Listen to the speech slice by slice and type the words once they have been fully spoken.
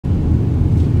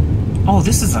Oh,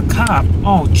 this is a cop.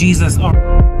 Oh, Jesus. Oh.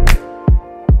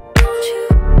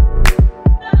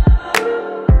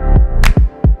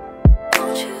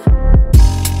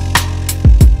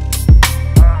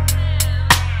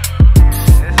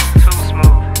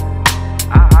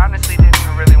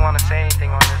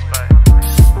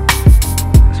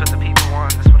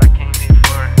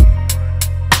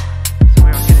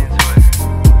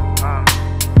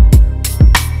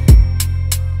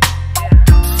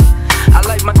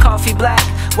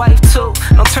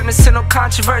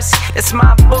 Controversy, it's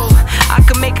my boo. I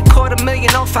can make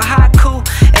 $250,000 off a haiku,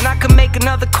 and I can make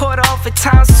another quarter off it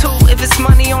 ×2. If it's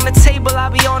money on the table, I'll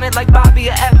be on it like Bobby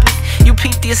or Epic. You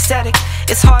peep the aesthetic,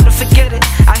 it's hard to forget it.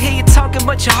 I hear you talking,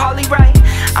 but you're hardly right.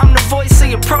 I'm the voice of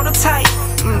your prototype.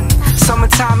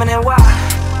 Summertime and NY.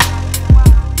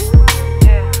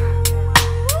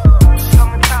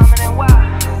 Summertime and NY.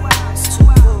 It's too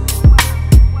cool.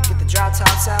 Get the dry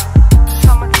tops out.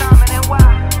 Summertime and NY.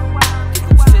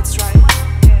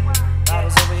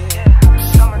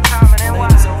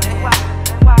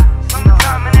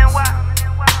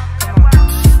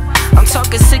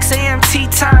 Talking 6 a.m. tea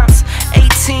times,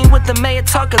 18 with the mayor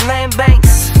talking land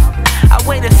banks. I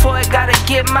waited for it, gotta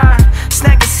get mine.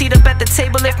 Snag a seat up at the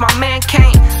table if my man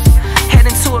can't.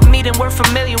 Heading to a meeting, we're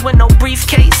familiar with no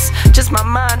briefcase. Just my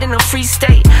mind in a free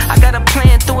state. I got a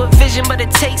plan through a vision, but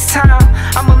it takes time.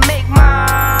 I'ma make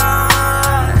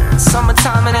mine.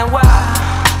 Summertime and NY.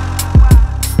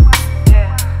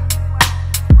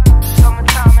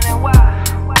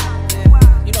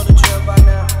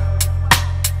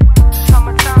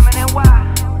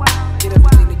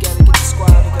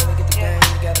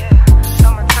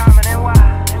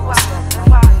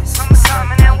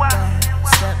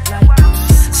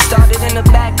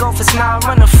 Office, now I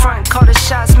run the front, call the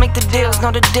shots, make the deals,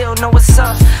 know the deal, know what's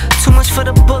up. Too much for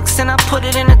the books, then I put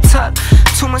it in a tuck.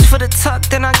 Too much for the tuck,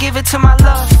 then I give it to my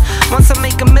love. Once I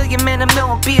make $1 million, man, $1 million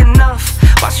won't be enough.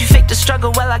 Watch me fake the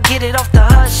struggle while I get it off the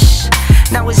hush.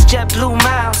 Now it's JetBlue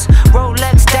miles,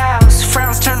 Rolex dials,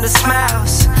 frowns turn to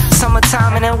smiles.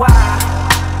 Summertime and NY.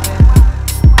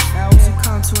 Now as you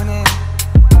come to an end,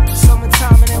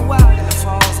 summertime and NY, and the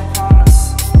falls upon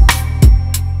us.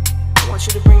 I want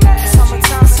you to bring that energy.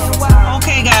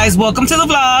 Okay guys, welcome to the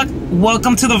vlog.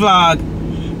 Welcome to the vlog.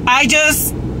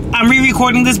 I'm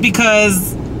re-recording this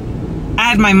because I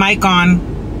had my mic on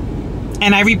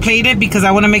and I replayed it because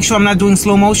I want to make sure I'm not doing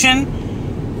slow motion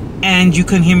and you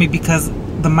couldn't hear me because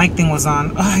the mic thing was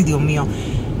on. Ay, Dios mío.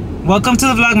 Welcome to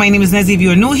the vlog. My name is Nezzy. If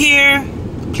you are new here,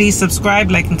 please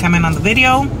subscribe, like, and comment on the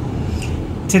video.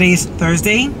 Today is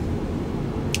Thursday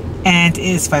and it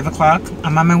is 5 o'clock.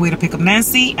 I'm on my way to pick up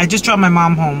Nancy. I just dropped my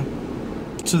mom home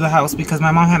to the house because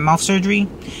my mom had mouth surgery.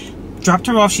 Dropped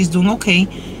her off. She's doing okay,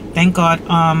 thank God.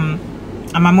 I'm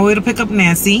on my way to pick up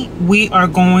Nancy. We are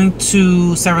going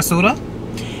to Sarasota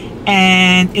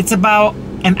and it's about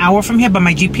an hour from here, but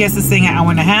my GPS is saying an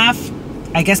hour and a half,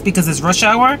 I guess because it's rush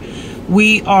hour.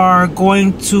 We are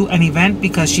going to an event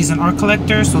because she's an art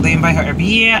collector, so they invite her every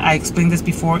year. I explained this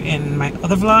before in my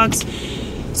other vlogs,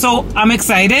 so I'm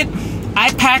excited.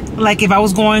 I packed like if I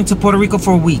was going to Puerto Rico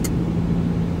for a week.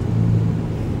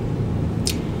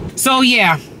 So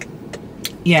yeah,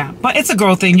 but it's a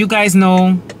girl thing. You guys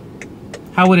know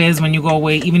how it is when you go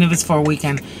away, even if it's for a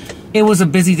weekend. It was a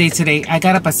busy day today. I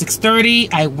got up at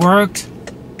 6:30. I worked.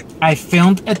 I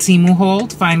filmed a Temu haul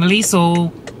finally.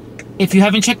 So if you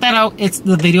haven't checked that out, it's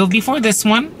the video before this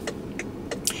one.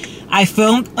 I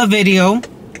filmed a video.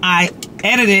 I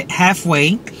edited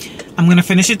halfway. I'm gonna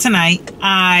finish it tonight.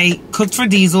 I cooked for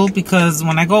Diesel because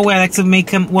when I go away, I like to make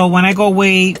him. Well, when I go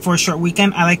away for a short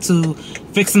weekend, I like to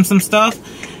fix him some stuff.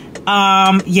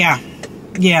 Yeah.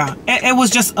 It was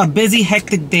just a busy,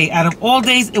 hectic day. Out of all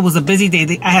days, it was a busy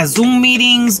day. I had Zoom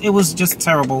meetings. It was just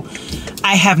terrible.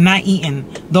 I have not eaten.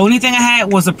 The only thing I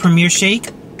had was a Premier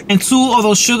shake and 2 of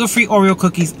those sugar-free Oreo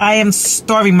cookies. I am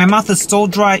starving. My mouth is so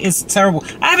dry. It's terrible.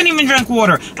 I haven't even drank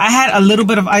water. I had a little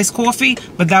bit of iced coffee,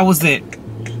 but that was it.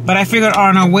 But I figured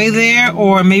on our way there,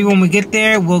 or maybe when we get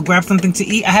there, we'll grab something to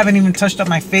eat. I haven't even touched up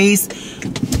my face.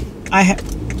 I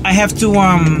have to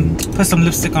put some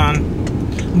lipstick on.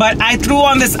 But I threw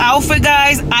on this outfit,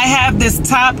 guys. I have this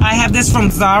top. I have this from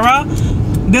Zara.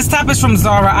 This top is from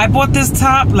Zara. I bought this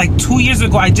top like 2 years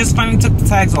ago. I just finally took the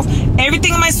tags off.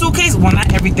 Everything in my suitcase, well,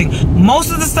 not everything.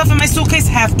 Most of the stuff in my suitcase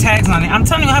have tags on it. I'm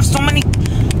telling you, I have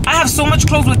so much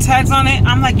clothes with tags on it.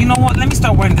 I'm like, you know what? Let me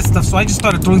start wearing this stuff. So I just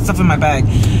started throwing stuff in my bag.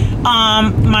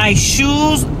 My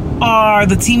shoes are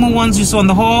the Temu ones you saw in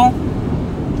the haul.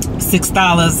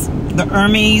 $6. The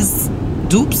Hermes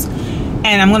dupes.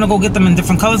 And I'm going to go get them in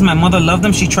different colors. My mother loved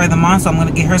them. She tried them on, so I'm going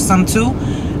to get her some too.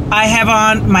 I have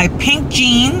on my pink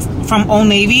jeans from Old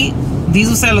Navy. These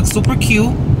will say I look super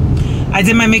cute. I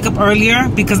did my makeup earlier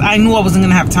because I knew I wasn't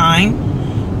gonna have time.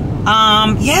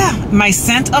 Yeah, my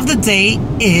scent of the day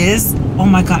is, oh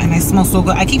my god, and I smell so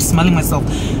good. I keep smelling myself.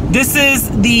 This is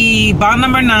the Bond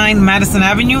Number 9 Madison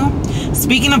Avenue.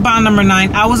 Speaking of Bond Number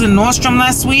 9, I was in Nordstrom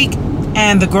last week,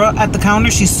 and the girl at the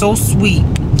counter, she's so sweet.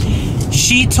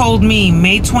 She told me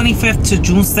May 25th to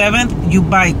June 7th, you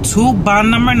buy 2 Bond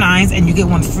Number 9s and you get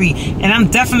 1 free. And I'm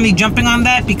definitely jumping on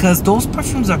that because those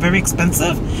perfumes are very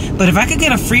expensive. But if I could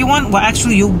get a free one, well,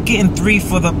 actually, you're getting 3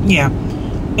 for the, yeah.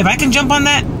 If I can jump on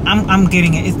that, I'm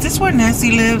getting it. Is this where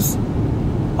Nancy lives?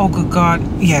 Oh, good God.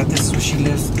 Yeah, this is where she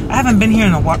lives. I haven't been here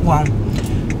in a while. Well,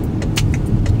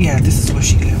 yeah, this is where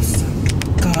she lives.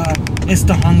 God, it's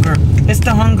the hunger. It's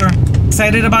the hunger.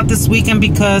 Excited about this weekend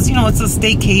because, you know, it's a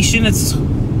staycation. It's,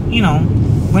 you know,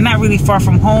 we're not really far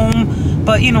from home,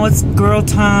 but, you know, it's girl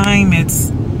time. It's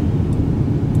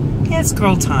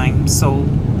girl time. So,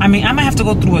 I mean, I might have to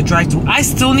go through a drive-thru. I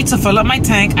still need to fill up my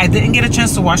tank. I didn't get a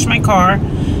chance to wash my car.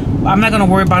 I'm not going to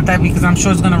worry about that because I'm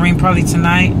sure it's going to rain probably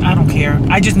tonight. I don't care.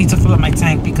 I just need to fill up my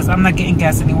tank because I'm not getting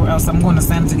gas anywhere else. I'm going to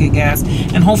Sam to get gas.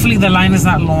 And hopefully the line is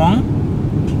not long.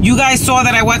 You guys saw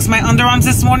that I waxed my underarms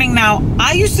this morning. Now,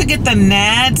 I used to get the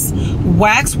Nads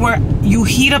wax where you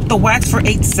heat up the wax for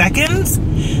 8 seconds.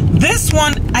 This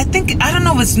one, I don't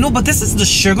know if it's new, but this is the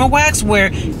sugar wax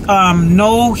where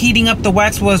no heating up the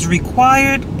wax was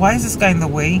required. Why is this guy in the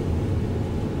way?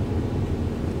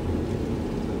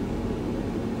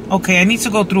 Okay, I need to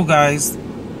go through, guys.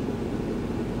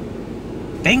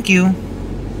 Thank you.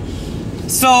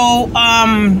 So,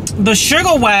 the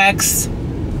sugar wax,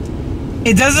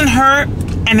 it doesn't hurt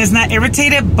and it's not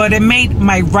irritated, but it made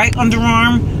my right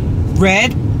underarm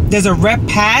red. There's a red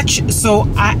patch, so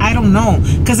I don't know.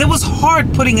 Because it was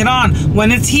hard putting it on.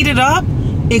 When it's heated up,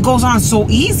 it goes on so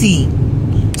easy.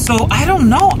 So I don't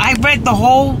know. I read the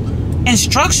whole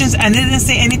instructions and it didn't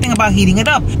say anything about heating it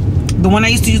up. The one I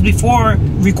used to use before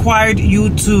required you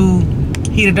to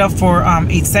heat it up for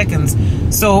 8 seconds.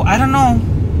 So I don't know.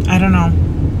 I don't know.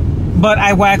 But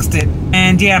I waxed it.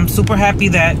 And yeah, I'm super happy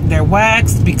that they're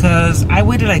waxed because I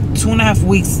waited like 2.5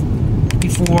 weeks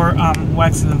before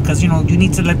waxing them because, you know, you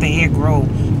need to let the hair grow.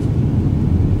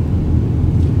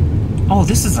 Oh,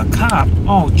 this is a cop.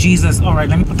 Oh, Jesus. All right,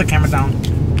 let me put the camera down.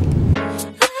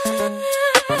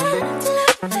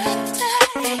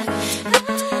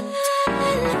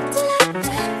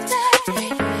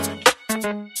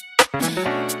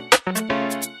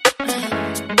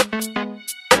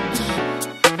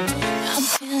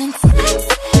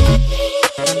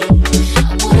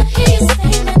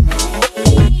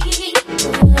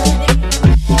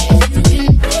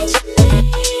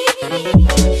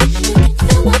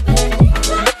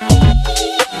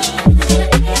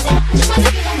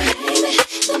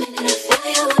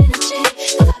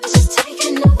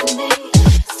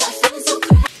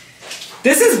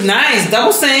 This is nice.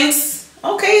 Double sinks.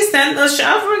 Okay, it's not a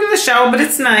shower, regular shower, but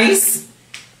it's nice.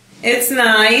 It's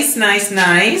nice, nice,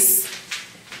 nice.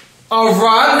 A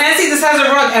rug. Nancy, this has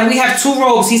a rug, and we have 2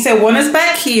 robes. He said one is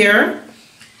back here.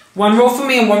 1 robe for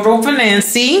me and 1 robe for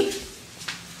Nancy.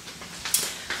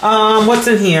 What's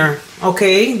in here?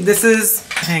 Okay, this is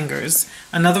hangers.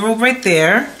 Another robe right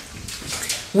there.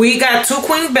 We got 2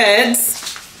 queen beds.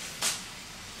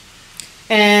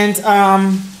 And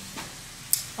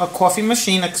a coffee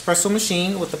machine, espresso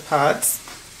machine with the pots.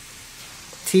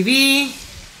 TV.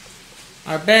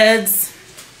 Our beds.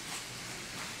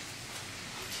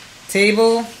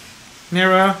 Table.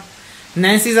 Mirror.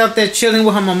 Nancy's out there chilling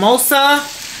with her mimosa.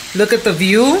 Look at the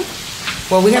view.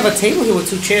 Well, we have a table here with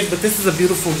 2 chairs, but this is a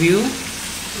beautiful view.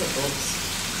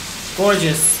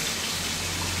 Gorgeous.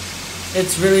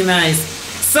 It's really nice.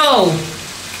 So,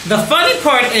 the funny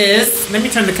part is, let me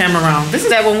turn the camera around. This is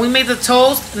that when we made the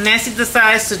toast, Nancy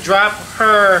decides to drop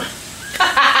her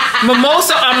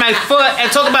mimosa on my foot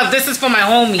and talk about this is for my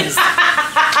homies.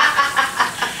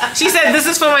 She said this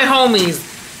is for my homies.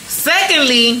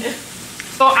 Secondly,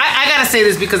 so I gotta say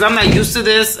this because I'm not used to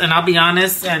this, and I'll be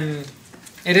honest, and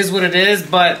it is what it is.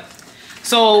 But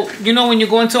so you know when you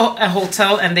go into a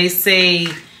hotel and they say,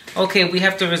 okay, we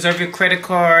have to reserve your credit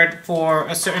card for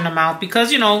a certain amount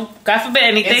because, you know, God forbid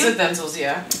anything. Incidentals,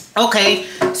 yeah. Okay,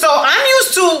 so I'm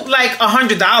used to like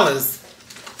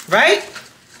 $100, right?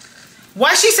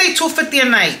 Why she say $250 a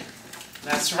night?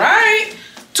 That's right.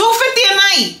 $250 a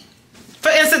night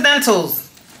for incidentals.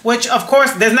 Which, of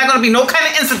course, there's not going to be no kind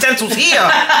of incidentals here.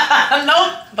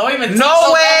 No, don't even.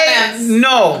 No way.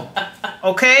 No.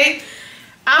 Okay?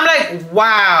 I'm like,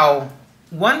 wow.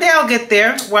 One day I'll get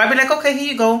there where I'll be like, okay,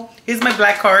 here you go. Here's my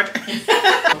black card.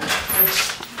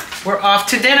 We're off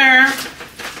to dinner.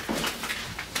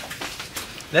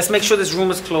 Let's make sure this room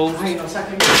is closed. Ay, no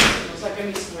saque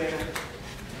mi suegra.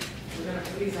 We're gonna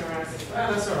please our asses.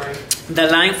 Oh, that's all right. The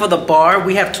line for the bar,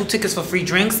 we have 2 tickets for free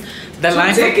drinks. The Two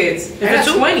line tickets. For, I got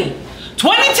 20.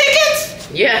 20 tickets?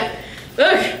 Yeah.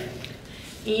 Look.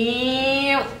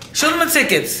 Ew. Show them the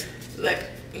tickets. Look.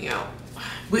 You know.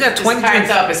 We got 20 It's packed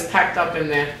drinks. up. It's packed up in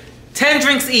there. 10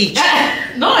 drinks each.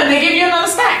 No, and they give you another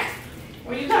stack.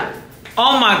 What are you done?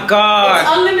 Oh my God. It's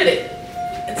unlimited.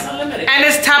 It's unlimited. And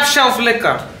it's top shelf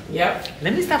liquor. Yep.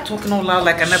 Let me stop talking all loud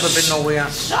like I never been nowhere.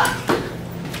 Shut.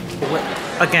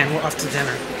 Again, we're off to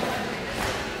dinner.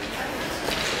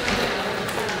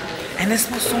 And it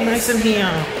smells so nice in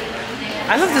here.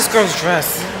 I love this girl's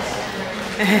dress.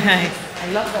 I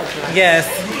love that dress. Yes.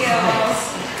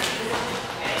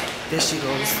 There she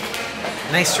goes.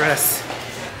 Nice dress.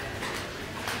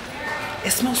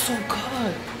 It smells so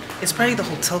good. It's probably the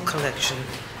hotel collection.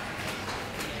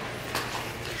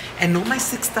 And all my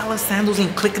 $6 sandals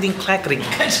and clickety clackety.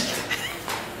 I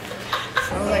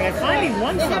was like, I finally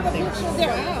won something. I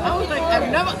was like, I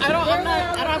don't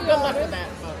have good luck with that.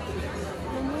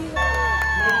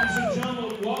 Ladies and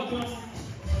gentlemen, welcome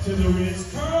to the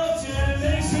Ritz-Carlton.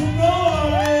 Make some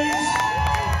noise.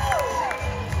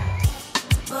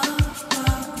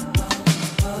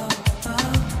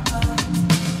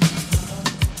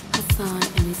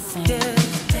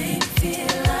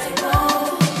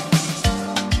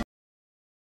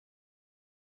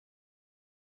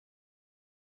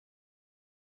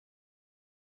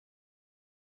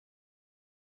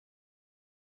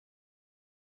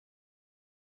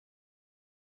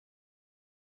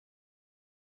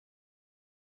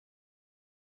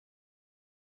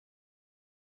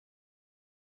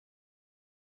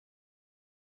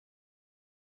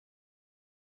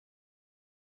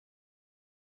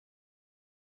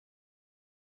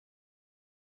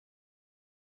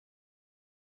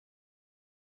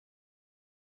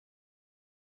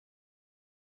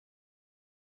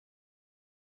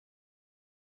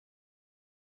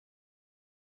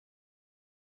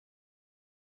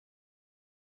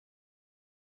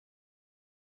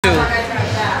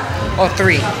 Or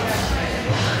 3.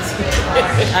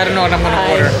 I don't know what I'm gonna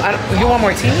order. You want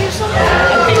martini or something?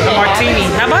 A martini.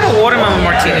 How about a watermelon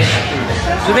martini?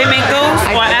 Do they make those?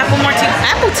 Or apple martini?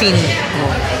 Apple-tini.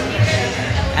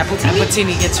 Apple-tini?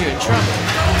 Apple-tini gets you in trouble.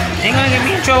 Ain't gonna get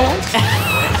me in trouble.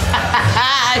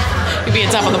 You'd be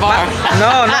on top of the bar.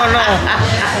 No.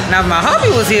 Now if my hubby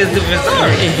was here, it's a different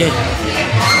story.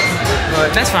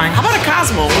 But that's fine. How about a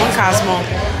Cosmo? One Cosmo.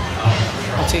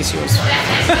 I'll taste yours.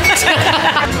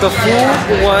 The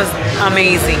food was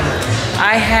amazing.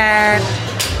 I had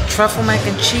truffle mac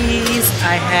and cheese.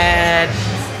 I had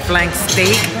flank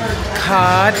steak,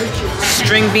 cod,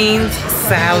 string beans,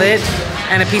 salad,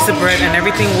 and a piece of bread, and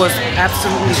everything was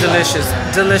absolutely delicious.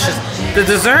 Delicious. The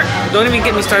dessert, don't even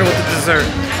get me started with the dessert.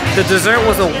 The dessert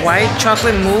was a white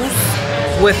chocolate mousse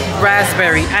with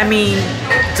raspberry. I mean,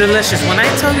 delicious. When I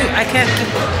tell you, I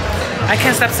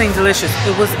can't stop saying delicious.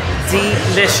 It was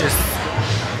delicious.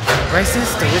 Right,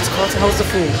 sis? The Ritz-Carlton, how's the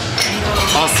food?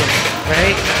 Awesome.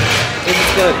 Right? It was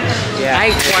good. Yeah.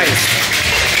 I ate twice.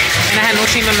 And I had no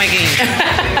shame in my game.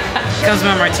 Comes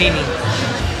my martini.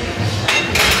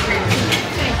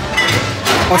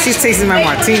 Oh, she's tasting my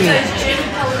martini.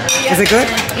 Is it good?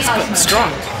 It's good.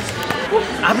 Strong.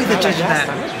 I'll be the judge of that.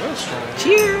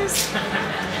 Cheers.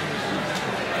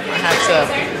 I have to.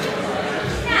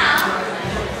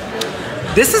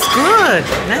 This is good.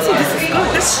 Nancy, this is good.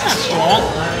 This is not strong.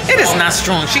 It is not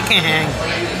strong. She can't hang.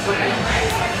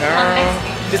 Girl.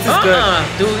 This is good.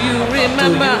 Do you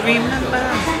remember? Do you remember?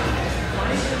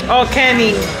 Oh,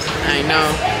 Kenny. I know.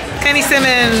 Kenny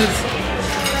Simmons.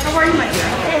 How are you, my dear?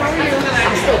 Hey, how are you?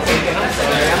 I'm still thinking. I'm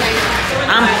sorry.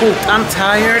 I'm pooped. I'm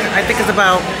tired. I think it's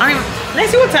about.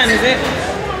 Nancy, what time is it?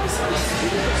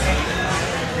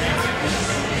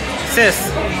 Sis.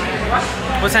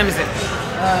 What time is it?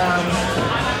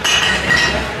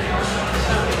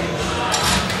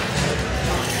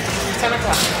 10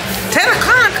 o'clock. 10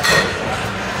 o'clock.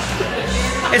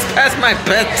 It's past my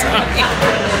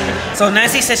bedtime. So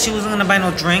Nancy said she wasn't gonna buy no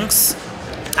drinks.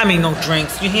 I mean, no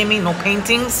drinks. You hear me? No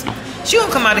paintings. She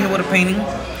won't come out of here with a painting.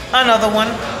 Another one.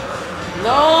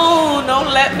 No, don't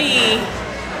let me.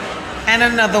 And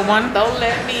another one. Don't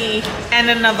let me. And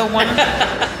another one.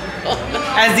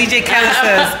 As DJ Khaled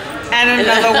says. And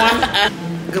another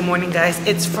one. Good morning, guys.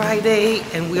 It's Friday,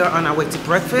 and we are on our way to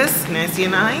breakfast, Nancy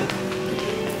and I.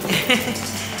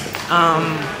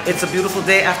 It's a beautiful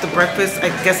day after breakfast. I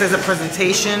guess there's a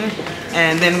presentation,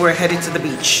 and then we're headed to the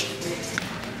beach.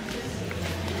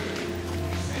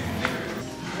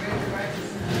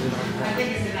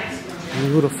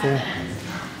 beautiful.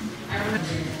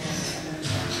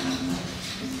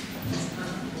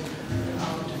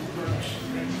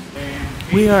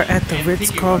 We are at the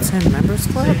Ritz-Carlton Members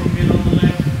Club.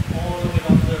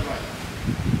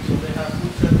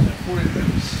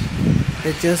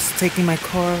 They're just taking my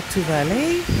car to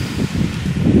valet.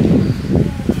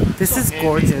 This is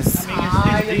gorgeous.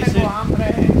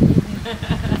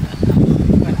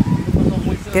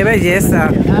 Qué belleza.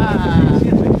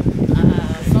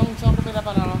 Son comida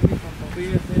para los ricos.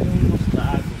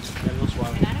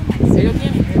 ¿Ellos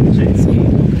tienen? Sí.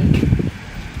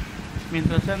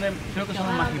 Mientras sean de, creo que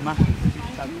son más y más. Eso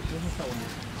está bueno.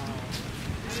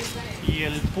 Y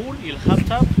el pool y el hot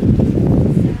tub,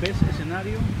 ves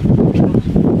escenario,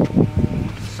 próximo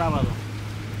sábado.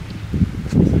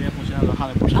 Estaría funcionando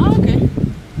 100%. Ah, okay.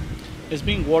 It's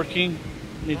been working.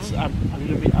 It's a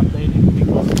little bit updated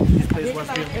because this place was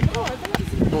built.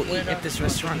 We'll eat at this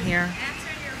restaurant here.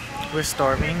 We're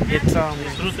starving. It's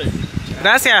Disfrute.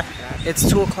 Gracias. It's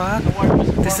 2 o'clock.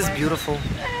 This is beautiful.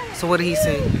 So what did he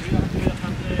say?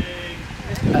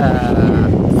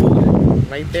 Food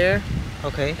right there,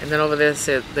 Okay. and then over there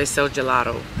they sell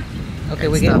gelato. Okay,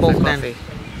 and we get stuff both and then. coffee.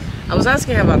 I was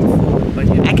asking about the food, but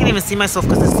yeah. I can't even see myself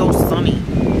because it's so sunny.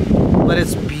 But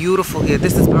it's beautiful here.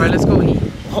 This is All right, let's go eat.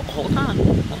 Hold on.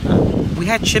 We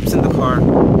had chips in the car.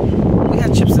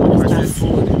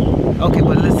 Okay,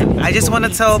 but listen. I just want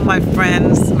to tell my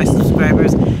friends, my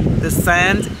subscribers, the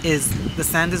sand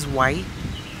is white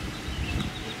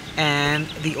and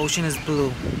the ocean is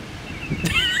blue.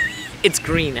 It's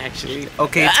green, actually.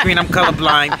 Okay, it's green. I'm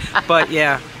colorblind, but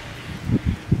yeah.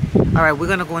 All right, we're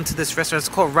gonna go into this restaurant. It's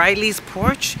called Riley's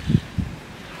Porch.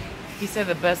 He said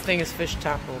the best thing is fish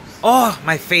tacos. Oh,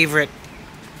 my favorite.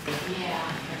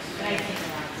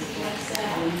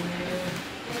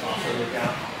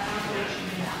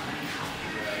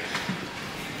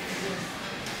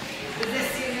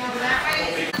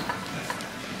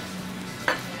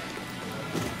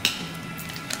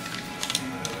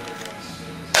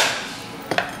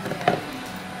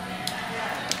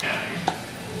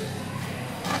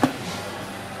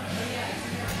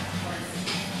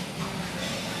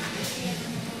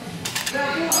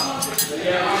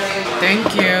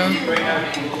 Thank you.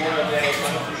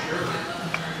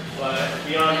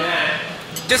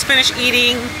 Just finished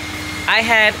eating. I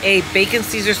had a bacon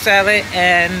Caesar salad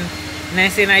and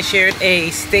Nancy and I shared a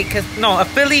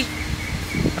Philly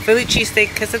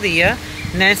cheesesteak quesadilla.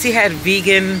 Nancy had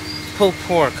vegan pulled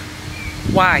pork.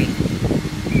 Why?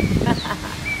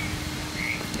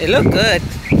 It looked good.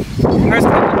 Hers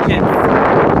came with chips.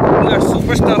 We are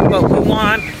super stuffed, but we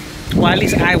want, well, at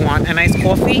least I want a nice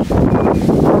coffee.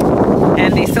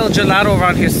 And they sell gelato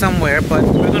around here somewhere, but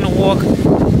we're gonna walk.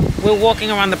 We're walking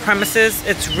around the premises.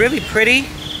 It's really pretty.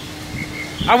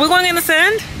 Are we going in the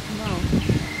sand? No.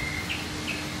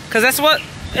 Cause that's what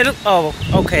it. Oh,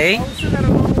 okay.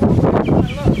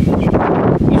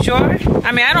 You sure?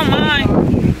 I mean, I don't mind.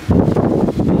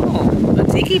 Oh, a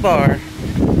tiki bar.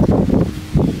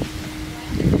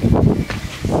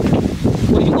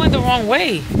 Well, you're going the wrong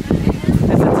way.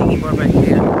 There's a tiki bar right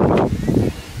here.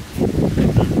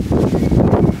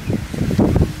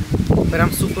 But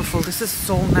I'm super full. This is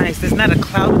so nice. There's not a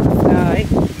cloud in the sky.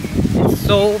 It's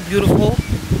so beautiful.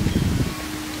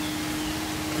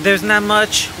 There's not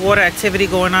much water activity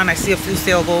going on. I see a few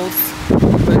sailboats,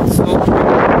 but it's so pretty. I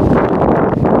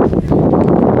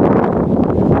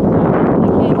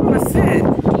don't want to sit.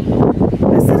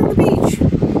 Let's sit on the beach.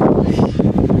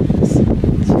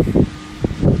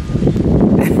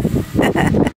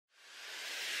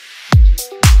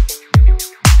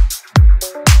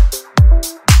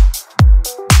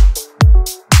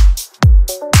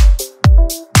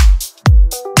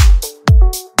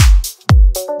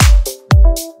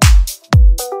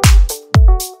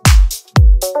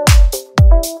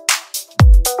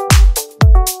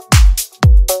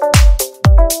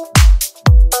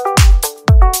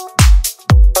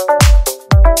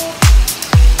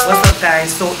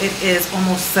 Guys, so it is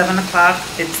almost 7 o'clock.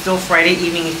 It's still Friday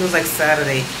evening. It feels like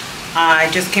Saturday. I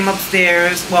just came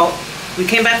upstairs. Well, we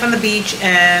came back from the beach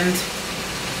and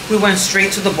we went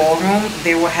straight to the ballroom.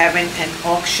 They were having an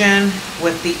auction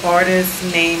with the artist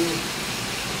named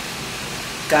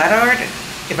Goddard,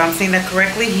 if I'm saying that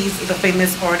correctly. He's the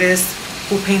famous artist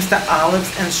who paints the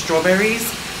olives and strawberries.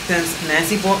 Since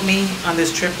Nancy brought me on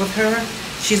this trip with her,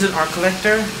 she's an art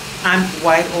collector. I'm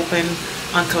wide open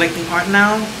on collecting art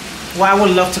now. Well, I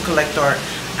would love to collect art.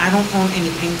 I don't own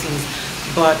any paintings,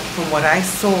 but from what I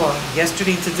saw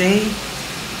yesterday and today,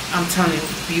 I'm telling you,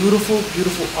 beautiful,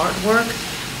 beautiful artwork.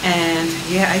 And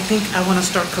yeah, I think I want to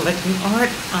start collecting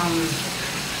art.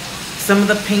 Some of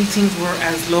the paintings were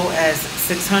as low as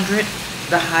 600.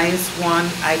 The highest one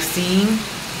I've seen,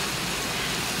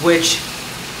 which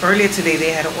earlier today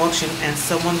they had an auction and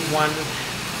someone won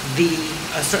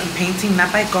a certain painting,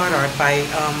 not by Goddard, by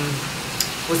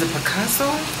was it Picasso?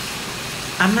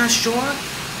 I'm not sure,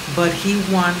 but he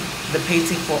won the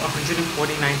painting for $149,000.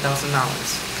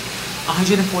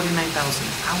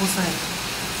 $149,000. I was like,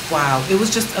 wow. It was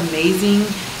just amazing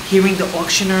hearing the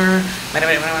auctioneer.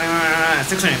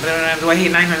 600. Do I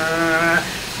hit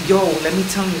 900? Yo, let me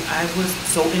tell you, I was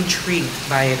so intrigued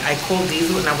by it. I called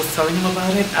Diesel and I was telling him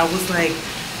about it. I was like,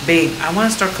 babe, I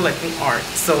want to start collecting art.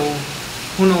 So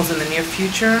who knows, in the near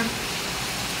future,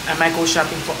 I might go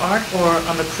shopping for art, or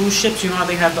on the cruise ships, you know how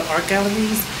they have the art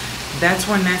galleries? That's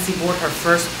where Nancy bought her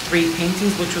first 3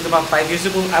 paintings, which was about 5 years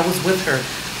ago. I was with her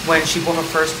when she bought her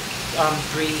first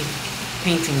 3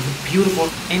 paintings. Beautiful.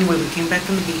 Anyway, we came back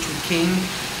from the beach. We came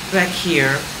back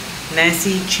here.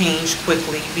 Nancy changed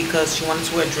quickly because she wanted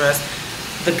to address.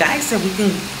 The guy said we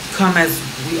can come as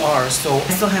we are. So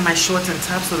I still had my shorts and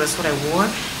top, so that's what I wore.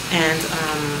 And,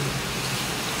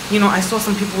 you know, I saw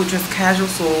some people were dressed casual,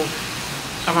 so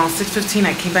around 6:15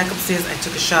 I came back upstairs. I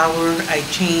took a shower. I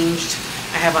changed.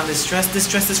 I have on this dress. This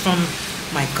dress is from,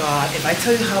 my God, if I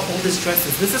tell you how old this dress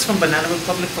is, this is from Banana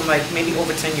Republic from like maybe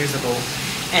over 10 years ago.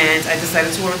 And I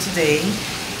decided to wear it today.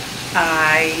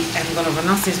 I am going to run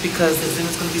downstairs because the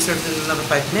dinner is going to be served in another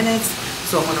 5 minutes.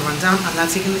 So I'm going to run down. I'm not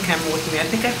taking the camera with me. I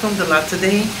think I filmed a lot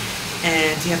today.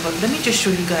 And yeah, but let me just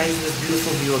show you guys this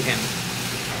beautiful view again.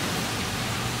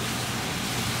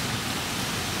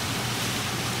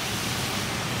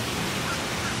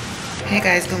 Hey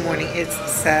guys, good morning. It's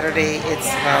Saturday. It's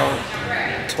about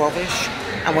 12ish.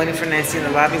 I'm waiting for Nancy in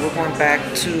the lobby. We're going back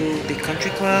to the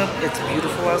country club. It's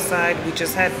beautiful outside. We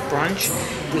just had brunch.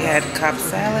 We had Cobb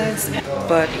salads.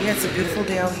 But yeah, it's a beautiful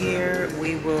day out here.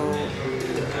 We will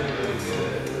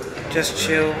just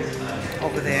chill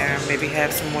over there. Maybe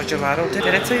have some more gelato. Did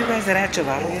I tell you guys that I had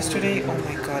gelato yesterday? Oh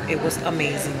my God, it was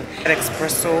amazing. That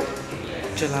espresso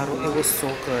gelato, it was so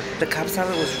good. The Cobb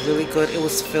salad was really good. It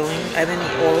was filling. I didn't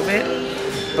eat all of it,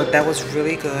 but that was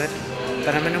really good.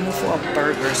 But I'm in the mood for a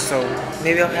burger, so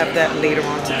maybe I'll have that later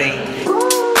on today.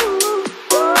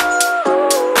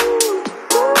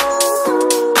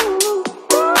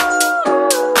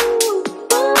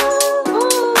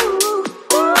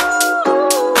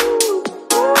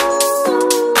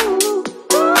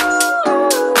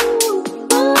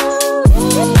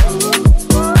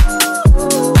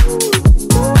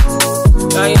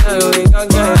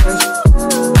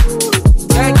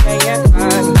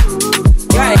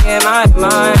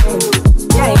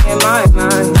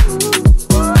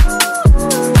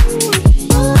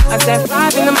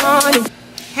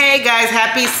 Hey guys,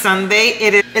 happy Sunday.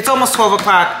 It's almost 12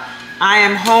 o'clock. I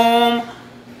am home.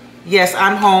 Yes,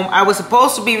 I'm home. I was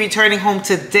supposed to be returning home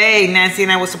today. Nancy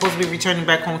and I were supposed to be returning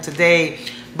back home today,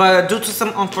 but due to some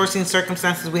unforeseen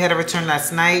circumstances, we had to return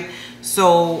last night.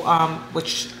 So,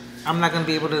 which I'm not going to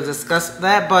be able to discuss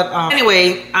that. But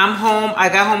anyway, I'm home. I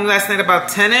got home last night about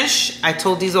 10ish. I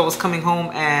told Diesel I was coming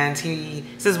home, and he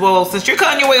says, well, since you're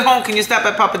on your way home, can you stop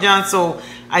at Papa John's? So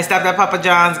I stopped at Papa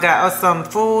John's, got us some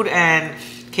food, and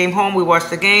came home. We watched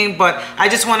the game. But I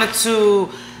just wanted to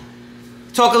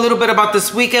talk a little bit about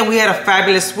this weekend. We had a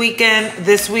fabulous weekend.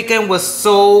 This weekend was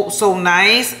so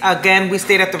nice. Again, we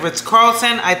stayed at the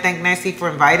Ritz-Carlton. I thank Nancy for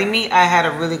inviting me. I had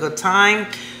a really good time.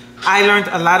 I learned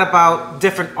a lot about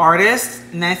different artists.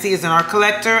 Nancy is an art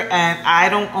collector, and I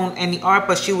don't own any art,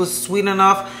 but she was sweet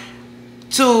enough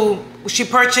to, she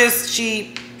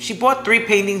bought 3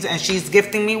 paintings, and she's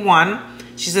gifting me one.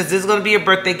 She says, this is going to be your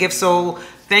birthday gift, so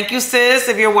thank you, sis,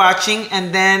 if you're watching.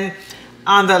 And then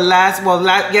on the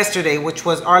yesterday, which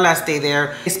was our last day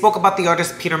there, we spoke about the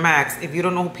artist Peter Max. If you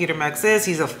don't know who Peter Max is,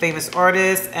 he's a famous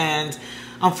artist, and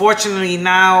unfortunately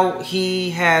now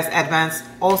he has advanced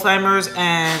Alzheimer's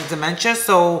and dementia,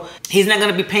 so he's not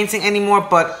going to be painting anymore.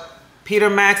 But Peter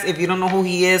Max, if you don't know who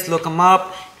he is, look him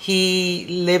up. He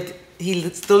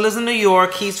still lives in New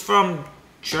York. He's from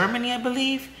Germany, I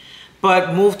believe,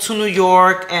 but moved to New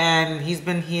York, and he's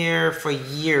been here for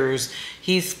years.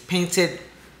 He's painted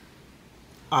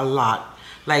a lot.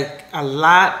 Like a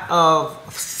lot of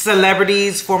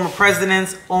celebrities, former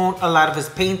presidents own a lot of his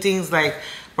paintings, like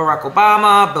Barack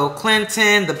Obama, Bill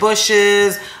Clinton, the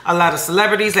Bushes, a lot of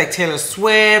celebrities like Taylor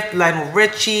Swift, Lionel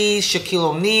Richie,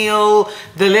 Shaquille O'Neal.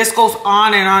 The list goes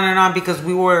on and on and on, because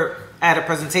we were at a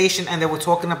presentation and they were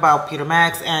talking about Peter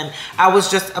Max, and I was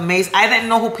just amazed. I didn't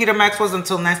know who Peter Max was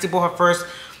until Nancy bought her first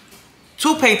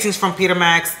 2 paintings from Peter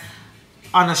Max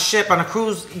on a ship, on a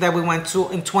cruise that we went to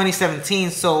in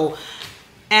 2017. So,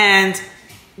 and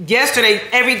yesterday,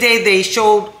 every day they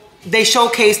showed they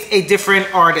showcased a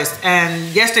different artist,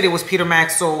 and yesterday was Peter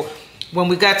Max. So when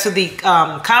we got to the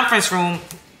conference room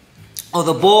or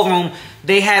the ballroom,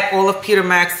 they had all of Peter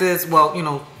Max's, well, you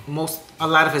know, a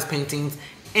lot of his paintings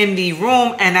in the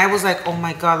room, and I was like, oh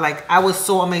my god, like I was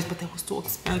so amazed, but they were so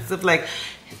expensive. Like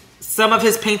some of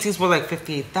his paintings were like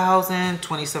 58,000,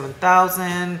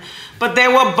 27,000, but they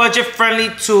were budget friendly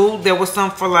too. There was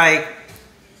some for like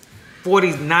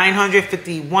 4,900,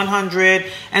 5,100,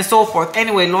 and so forth.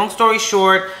 Anyway, long story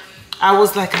short, I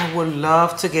was like, I would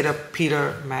love to get a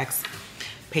Peter Max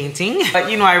painting, but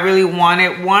you know, I really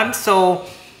wanted one. So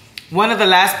one of the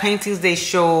last paintings they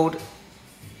showed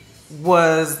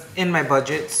was in my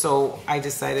budget, so I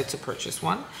decided to purchase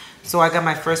one. So I got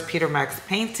my first Peter Max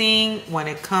painting. When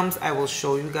it comes, I will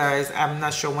show you guys. I'm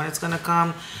not sure when it's gonna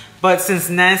come, but since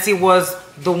Nancy was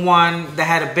the one that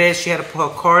had a bid, she had to put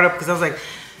her card up, because I was like,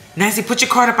 Nancy, put your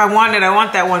card up, I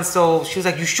want that one. So she was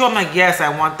like, you sure? I'm like, yes,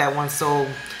 I want that one. So,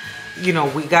 you know,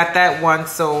 we got that one.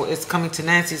 So it's coming to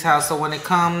Nancy's house. So when it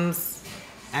comes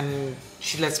and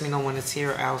she lets me know when it's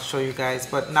here, I'll show you guys.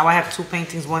 But now I have two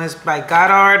paintings. One is by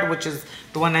Goddard, which is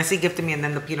the one Nancy gifted me, and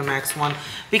then the Peter Max one.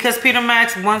 Because Peter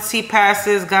Max, once he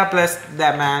passes, God bless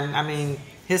that man. I mean,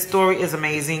 his story is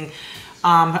amazing.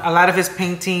 A lot of his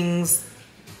paintings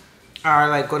are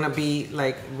like gonna be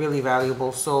like really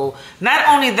valuable. So not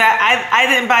only that, I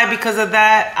didn't buy it because of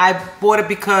that. I bought it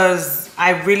because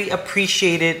I really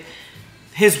appreciated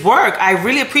his work. I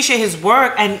really appreciate his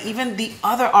work, and even the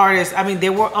other artists. I mean, they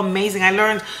were amazing. I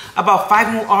learned about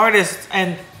 5 new artists,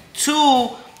 and 2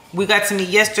 we got to meet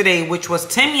yesterday, which was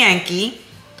Tim Yankee.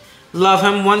 Love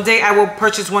him. One day I will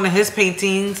purchase one of his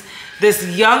paintings.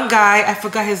 This young guy, I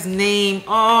forgot his name.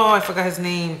 Oh, I forgot his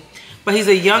name. But he's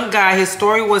a young guy. His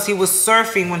story was he was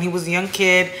surfing when he was a young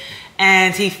kid,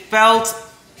 and he felt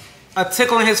a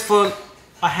tickle in his foot.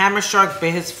 A hammer shark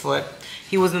bit his foot.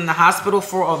 He was in the hospital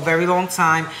for a very long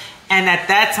time. And at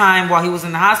that time, while he was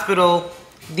in the hospital,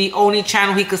 the only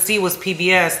channel he could see was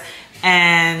PBS.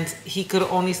 And he could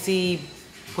only see,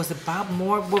 was it Bob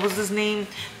Moore? What was his name?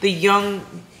 The young,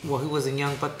 well, he wasn't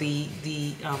young, but the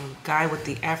guy with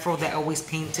the afro that always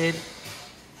painted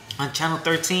on Channel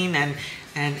 13,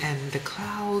 and the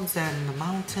clouds and the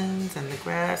mountains and the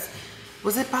grass.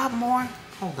 Was it Bob Moore?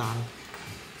 Hold on.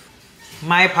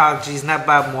 My apologies, not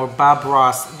Bob Moore, Bob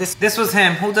Ross. This was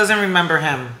him. Who doesn't remember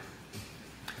him?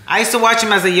 I used to watch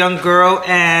him as a young girl,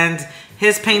 and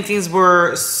his paintings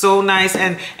were so nice.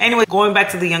 And anyway, going back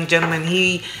to the young gentleman,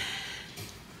 he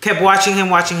kept watching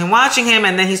him,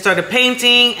 and then he started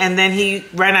painting, and then he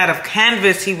ran out of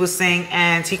canvas, he was saying,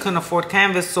 and he couldn't afford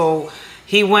canvas, so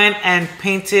he went and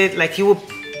painted, like he would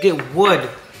get wood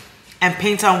and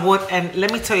paint on wood. And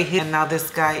let me tell you, and now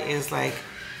this guy is like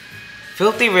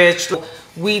filthy rich.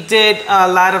 We did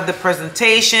a lot of the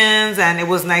presentations, and it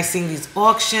was nice seeing these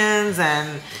auctions.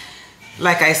 And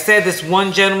like I said, this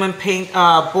one gentleman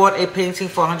bought a painting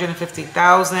for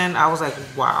 $150,000. I was like,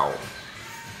 wow.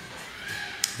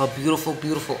 But beautiful,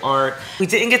 beautiful art. We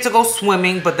didn't get to go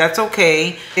swimming, but that's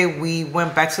okay. We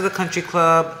went back to the country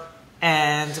club,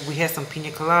 and we had some pina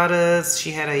coladas.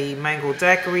 She had a mango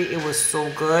daiquiri. It was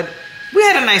so good. We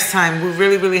had a nice time. We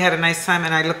really, really had a nice time,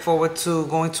 and I look forward to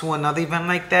going to another event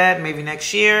like that, maybe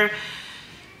next year.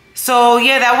 So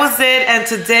yeah, that was it. And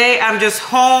today I'm just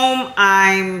home.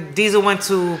 Diesel went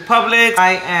to Publix.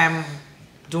 I am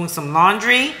doing some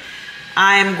laundry.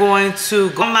 I am going to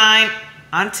go online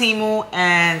on Temu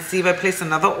and see if I place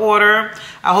another order.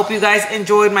 I hope you guys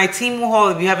enjoyed my Temu haul.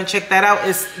 If you haven't checked that out,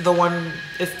 it's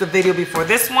the video before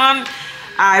this one.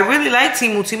 I really like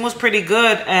Temu. Temu's pretty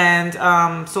good.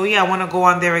 And so yeah, I want to go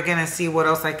on there again and see what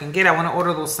else I can get. I want to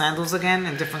order those sandals again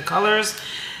in different colors.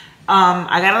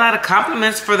 I got a lot of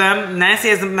compliments for them. Nancy,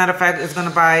 as a matter of fact, is going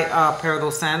to buy a pair of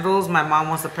those sandals. My mom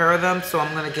wants a pair of them, so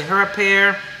I'm going to get her a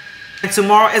pair. And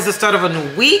tomorrow is the start of a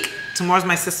new week. Tomorrow's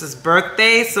my sister's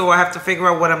birthday, so I have to figure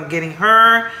out what I'm getting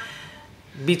her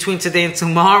between today and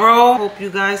tomorrow. Hope you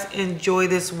guys enjoy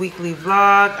this weekly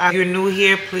vlog. If you're new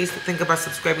here, please think about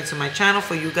subscribing to my channel.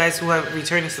 For you guys who are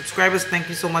returning subscribers, thank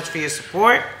you so much for your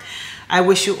support. I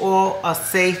wish you all a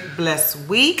safe, blessed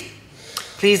week.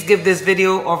 Please give this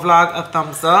video or vlog a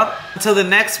thumbs up. Until the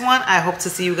next one, I hope to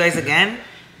see you guys again.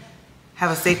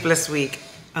 Have a safe, blessed week.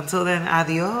 Until then,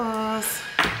 adios.